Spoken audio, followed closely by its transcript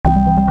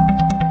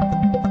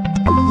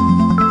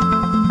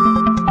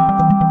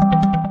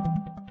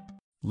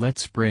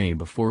Let's pray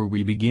before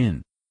we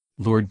begin.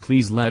 Lord,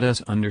 please let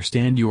us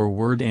understand your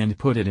word and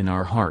put it in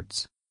our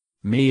hearts.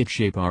 May it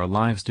shape our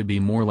lives to be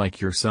more like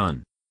your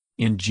Son.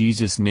 In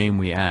Jesus' name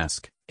we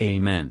ask,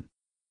 Amen.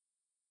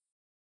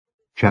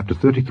 Chapter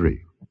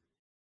 33.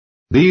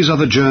 These are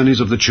the journeys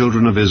of the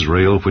children of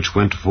Israel, which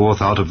went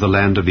forth out of the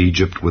land of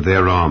Egypt with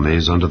their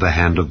armies under the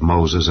hand of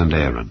Moses and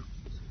Aaron.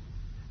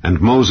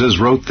 And Moses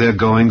wrote their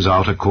goings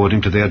out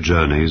according to their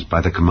journeys by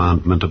the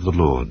commandment of the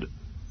Lord.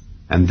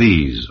 And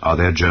these are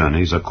their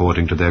journeys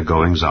according to their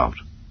goings out.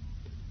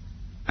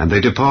 And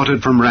they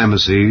departed from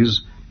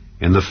Ramesses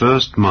in the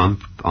 1st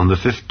month, on the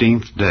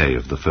 15th day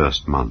of the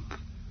 1st month.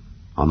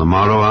 On the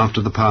morrow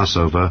after the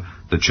Passover,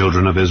 the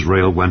children of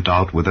Israel went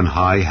out with an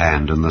high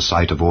hand in the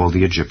sight of all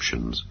the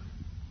Egyptians.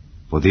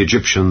 For the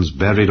Egyptians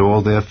buried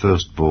all their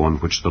firstborn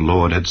which the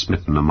Lord had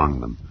smitten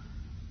among them.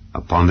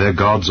 Upon their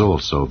gods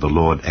also the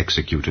Lord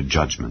executed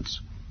judgments.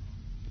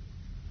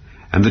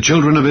 And the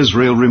children of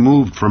Israel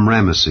removed from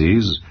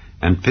Ramesses,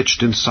 and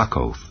pitched in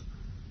Succoth.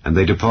 And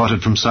they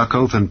departed from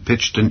Succoth, and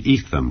pitched in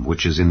Etham,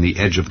 which is in the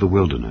edge of the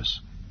wilderness.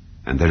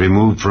 And they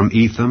removed from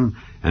Etham,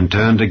 and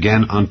turned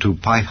again unto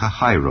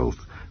Pihahiroth,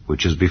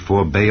 which is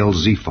before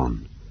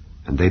Baal-zephon.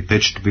 And they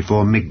pitched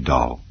before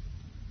Migdol.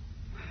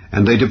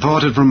 And they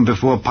departed from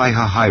before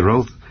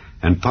Pihahiroth,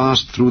 and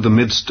passed through the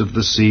midst of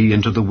the sea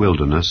into the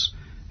wilderness,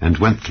 and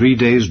went 3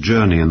 days'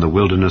 journey in the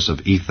wilderness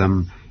of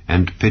Etham,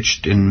 and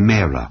pitched in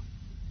Merah.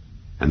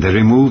 And they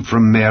removed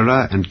from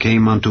Merah, and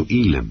came unto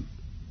Elim.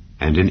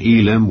 And in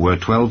Elim were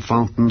 12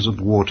 fountains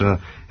of water,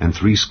 and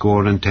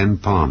 70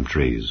 palm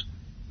trees.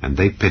 And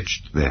they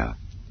pitched there.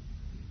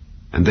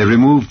 And they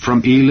removed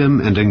from Elim,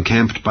 and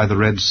encamped by the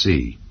Red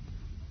Sea.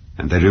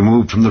 And they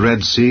removed from the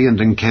Red Sea, and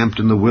encamped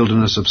in the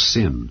wilderness of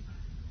Sin.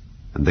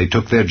 And they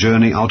took their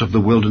journey out of the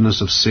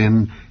wilderness of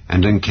Sin,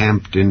 and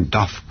encamped in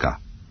Dophkah.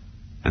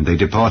 And they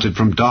departed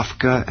from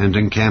Dophkah, and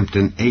encamped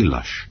in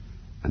Elash.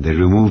 And they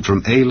removed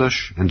from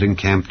Elash, and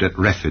encamped at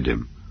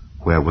Rephidim,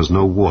 where was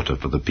no water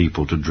for the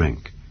people to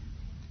drink.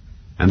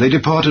 And they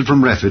departed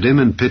from Rephidim,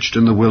 and pitched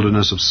in the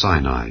wilderness of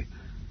Sinai.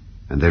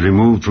 And they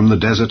removed from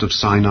the desert of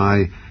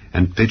Sinai,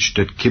 and pitched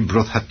at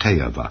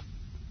Kibroth-Hattaavah.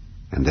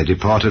 And they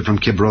departed from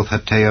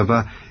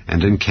Kibroth-Hattaavah,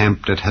 and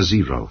encamped at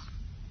Hazeroth.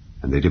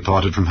 And they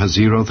departed from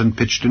Hazeroth, and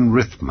pitched in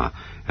Rithmah.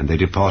 And they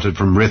departed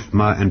from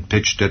Rithmah, and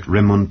pitched at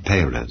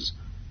Rimmon-Perez.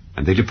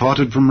 And they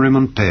departed from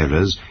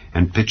Rimmon-Perez,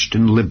 and pitched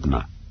in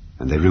Libnah.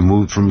 And they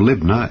removed from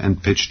Libnah,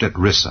 and pitched at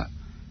Rissah.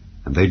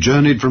 And they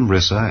journeyed from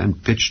Rissah,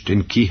 and pitched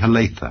in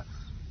Kehelatha.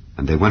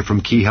 And they went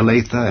from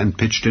Kehelatha, and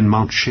pitched in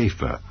Mount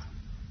Shapher.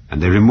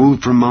 And they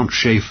removed from Mount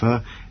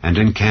Shapher, and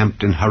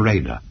encamped in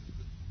Harada.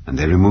 And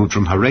they removed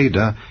from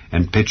Harada,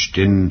 and pitched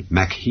in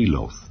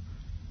Machheloth.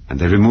 And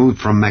they removed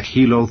from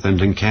Machheloth,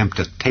 and encamped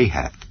at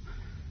Tahath.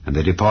 And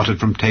they departed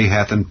from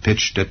Tahath, and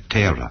pitched at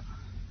Terah.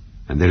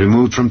 And they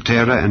removed from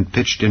Terah, and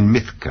pitched in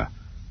Mithkah.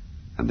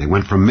 And they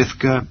went from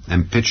Mithkah,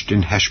 and pitched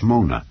in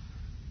Heshmonah.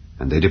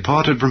 And they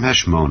departed from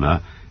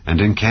Heshmonah, and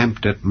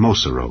encamped at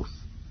Moseroth.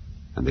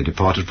 And they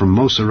departed from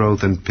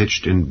Moseroth, and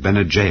pitched in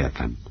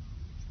Bene-Jaakan.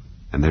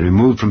 And they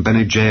removed from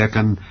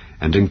Bene-Jaakan,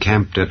 and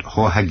encamped at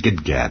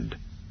Hor-Haggidgad.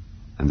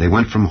 And they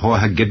went from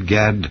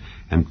Hor-Haggidgad,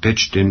 and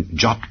pitched in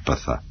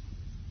Jotbathah.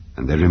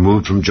 And they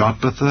removed from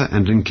Jotbathah,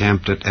 and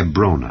encamped at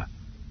Ebronah.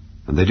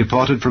 And they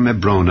departed from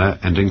Ebronah,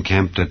 and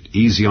encamped at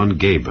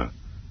Ezion-Geber.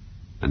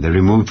 And they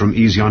removed from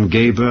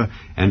Ezion-Geber,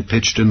 and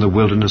pitched in the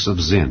wilderness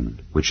of Zin,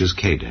 which is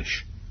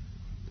Kadesh.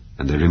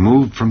 And they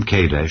removed from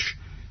Kadesh,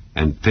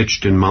 and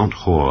pitched in Mount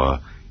Hor,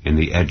 in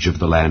the edge of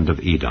the land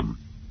of Edom.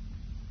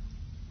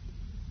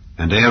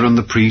 And Aaron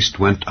the priest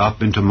went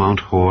up into Mount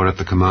Hor at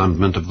the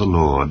commandment of the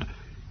Lord,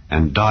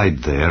 and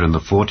died there in the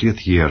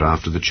 40th year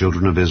after the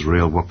children of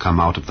Israel were come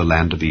out of the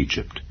land of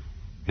Egypt,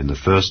 in the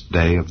 1st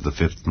day of the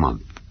 5th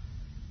month.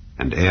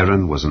 And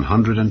Aaron was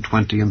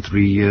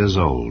 123 years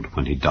old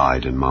when he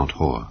died in Mount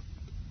Hor.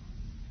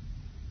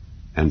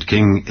 And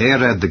King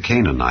Arad the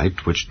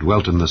Canaanite, which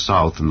dwelt in the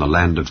south in the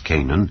land of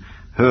Canaan,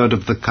 heard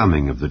of the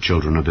coming of the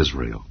children of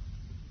Israel.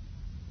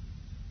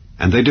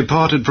 And they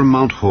departed from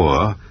Mount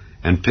Hor,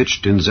 and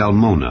pitched in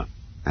Zalmonah.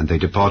 And they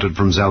departed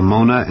from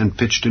Zalmonah, and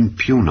pitched in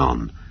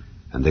Punon.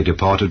 And they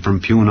departed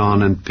from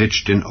Punon, and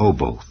pitched in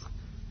Oboth.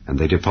 And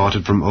they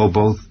departed from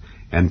Oboth,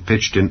 and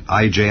pitched in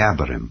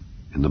Ijeabarim,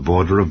 in the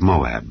border of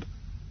Moab.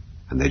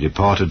 And they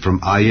departed from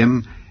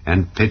Aim,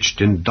 and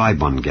pitched in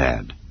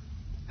Dibon-Gad.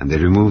 And they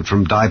removed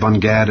from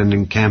Dibon-Gad, and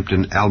encamped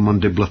in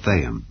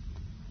Almon-Diblathaim.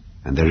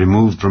 And they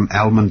removed from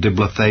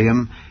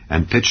Almon-Diblathaim,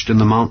 and pitched in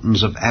the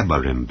mountains of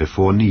Abarim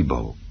before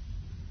Nebo.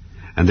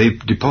 And they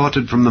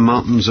departed from the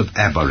mountains of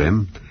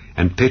Abarim,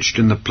 and pitched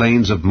in the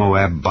plains of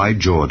Moab by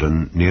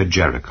Jordan near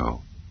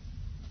Jericho.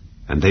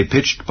 And they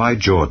pitched by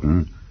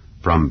Jordan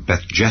from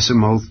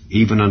Beth-Jesimoth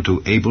even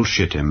unto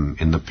Abel-Shittim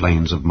in the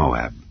plains of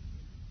Moab.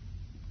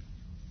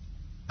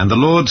 And the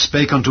Lord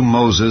spake unto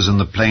Moses in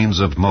the plains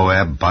of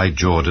Moab by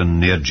Jordan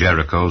near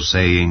Jericho,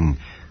 saying,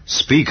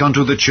 Speak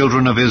unto the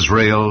children of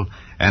Israel,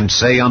 and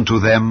say unto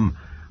them,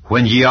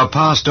 When ye are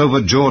passed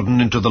over Jordan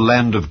into the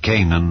land of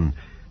Canaan,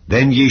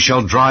 Then ye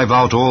shall drive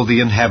out all the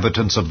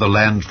inhabitants of the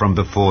land from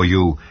before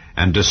you,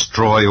 and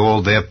destroy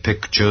all their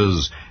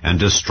pictures, and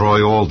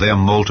destroy all their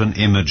molten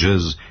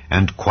images,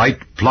 and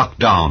quite pluck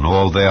down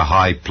all their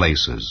high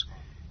places.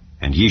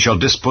 And ye shall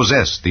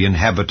dispossess the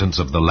inhabitants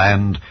of the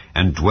land,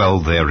 and dwell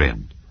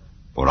therein.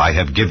 For I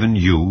have given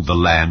you the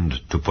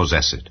land to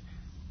possess it.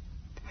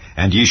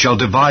 And ye shall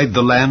divide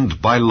the land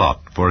by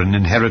lot for an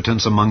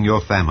inheritance among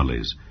your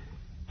families.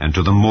 And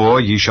to the more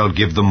ye shall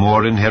give the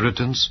more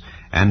inheritance,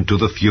 and to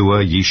the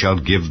fewer ye shall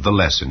give the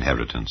less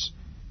inheritance.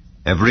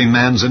 Every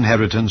man's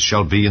inheritance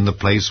shall be in the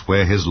place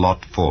where his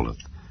lot falleth.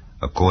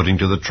 According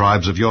to the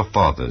tribes of your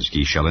fathers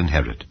ye shall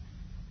inherit.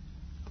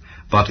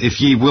 But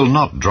if ye will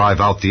not drive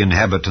out the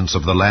inhabitants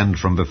of the land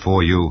from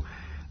before you,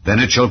 then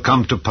it shall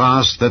come to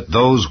pass that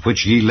those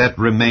which ye let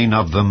remain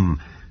of them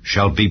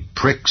shall be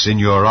pricks in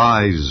your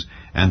eyes,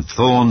 and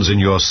thorns in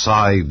your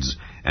sides,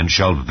 and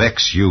shall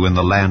vex you in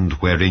the land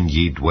wherein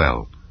ye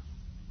dwell.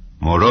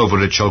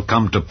 Moreover, it shall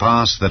come to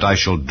pass that I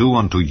shall do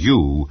unto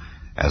you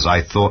as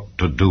I thought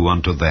to do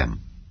unto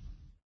them.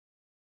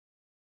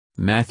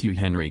 Matthew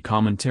Henry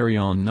Commentary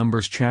on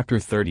Numbers chapter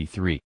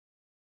 33.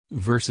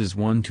 Verses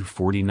 1 to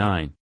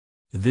 49.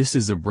 This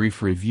is a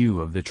brief review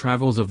of the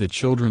travels of the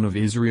children of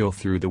Israel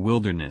through the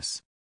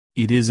wilderness.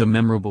 It is a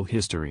memorable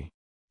history.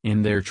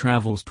 In their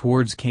travels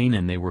towards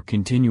Canaan they were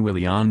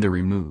continually on the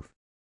remove.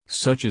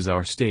 Such is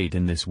our state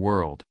in this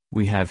world,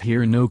 we have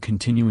here no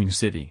continuing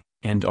city,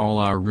 and all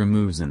our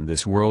removes in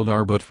this world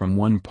are but from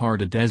one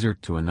part a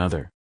desert to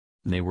another.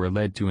 They were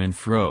led to and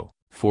fro,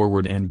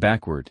 forward and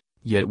backward,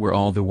 yet were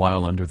all the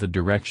while under the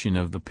direction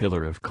of the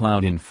pillar of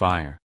cloud and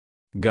fire.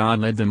 God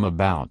led them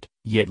about,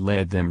 yet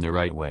led them the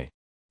right way.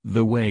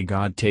 The way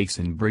God takes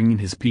in bringing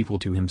his people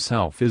to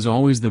himself is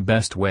always the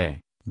best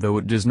way, though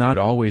it does not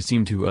always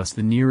seem to us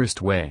the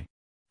nearest way.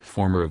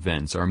 Former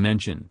events are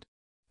mentioned.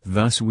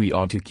 Thus we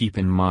ought to keep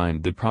in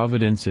mind the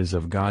providences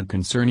of God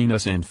concerning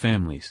us and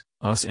families,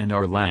 us and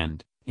our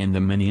land, and the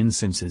many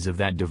instances of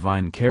that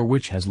divine care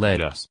which has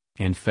led us,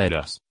 and fed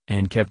us,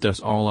 and kept us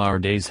all our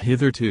days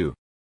hitherto.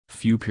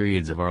 Few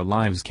periods of our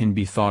lives can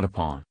be thought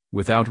upon,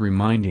 without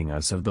reminding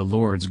us of the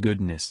Lord's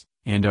goodness,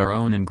 and our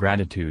own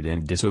ingratitude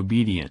and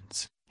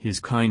disobedience. His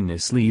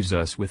kindness leaves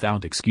us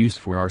without excuse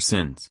for our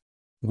sins.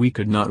 We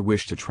could not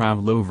wish to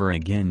travel over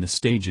again the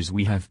stages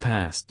we have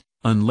passed,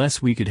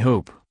 unless we could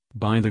hope,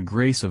 by the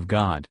grace of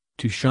God,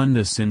 to shun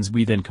the sins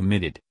we then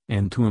committed,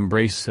 and to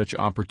embrace such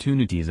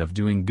opportunities of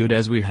doing good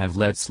as we have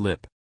let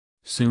slip.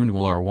 Soon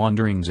will our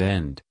wanderings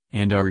end,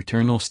 and our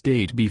eternal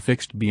state be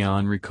fixed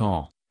beyond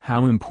recall.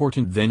 How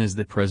important then is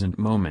the present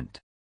moment!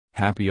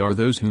 Happy are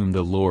those whom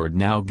the Lord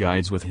now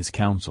guides with his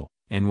counsel,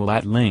 and will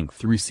at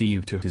length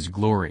receive to his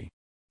glory.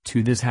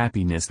 To this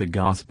happiness the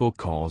gospel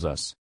calls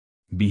us.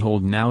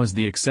 Behold, now is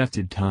the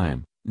accepted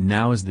time,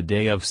 now is the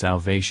day of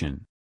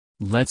salvation.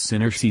 Let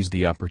sinners seize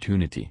the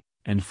opportunity,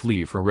 and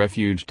flee for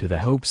refuge to the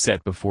hope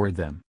set before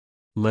them.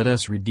 Let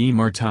us redeem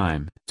our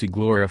time, to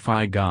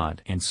glorify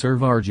God and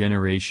serve our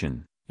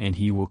generation, and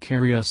he will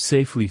carry us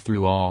safely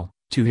through all,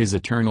 to his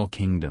eternal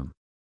kingdom.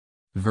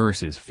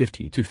 Verses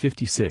 50 to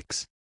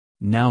 56.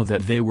 Now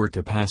that they were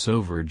to pass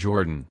over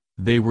Jordan,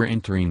 they were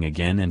entering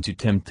again into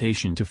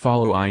temptation to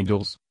follow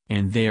idols,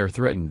 and they are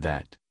threatened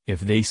that, if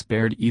they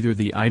spared either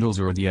the idols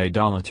or the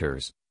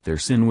idolaters, their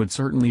sin would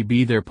certainly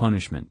be their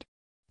punishment.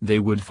 They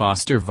would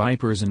foster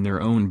vipers in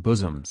their own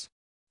bosoms.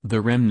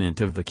 The remnant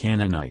of the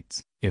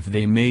Canaanites, if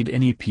they made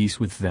any peace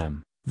with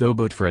them, though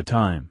but for a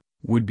time,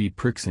 would be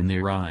pricks in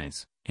their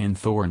eyes, and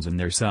thorns in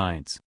their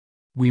sides.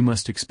 We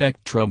must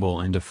expect trouble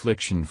and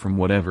affliction from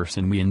whatever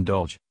sin we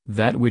indulge.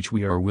 That which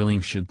we are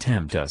willing should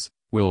tempt us,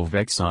 will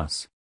vex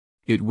us.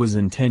 It was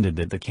intended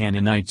that the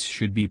Canaanites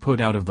should be put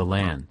out of the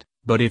land,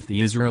 but if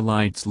the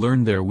Israelites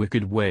learned their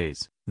wicked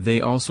ways, they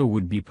also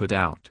would be put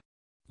out.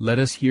 Let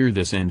us hear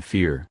this and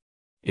fear.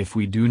 If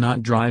we do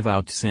not drive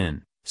out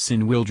sin,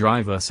 sin will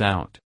drive us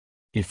out.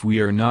 If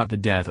we are not the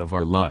death of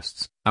our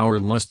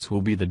lusts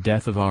will be the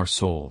death of our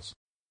souls.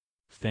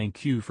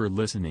 Thank you for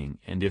listening,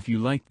 and if you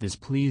liked this,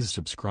 please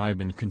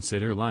subscribe and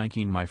consider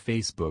liking my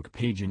Facebook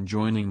page and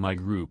joining my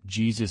group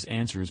Jesus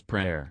Answers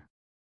Prayer.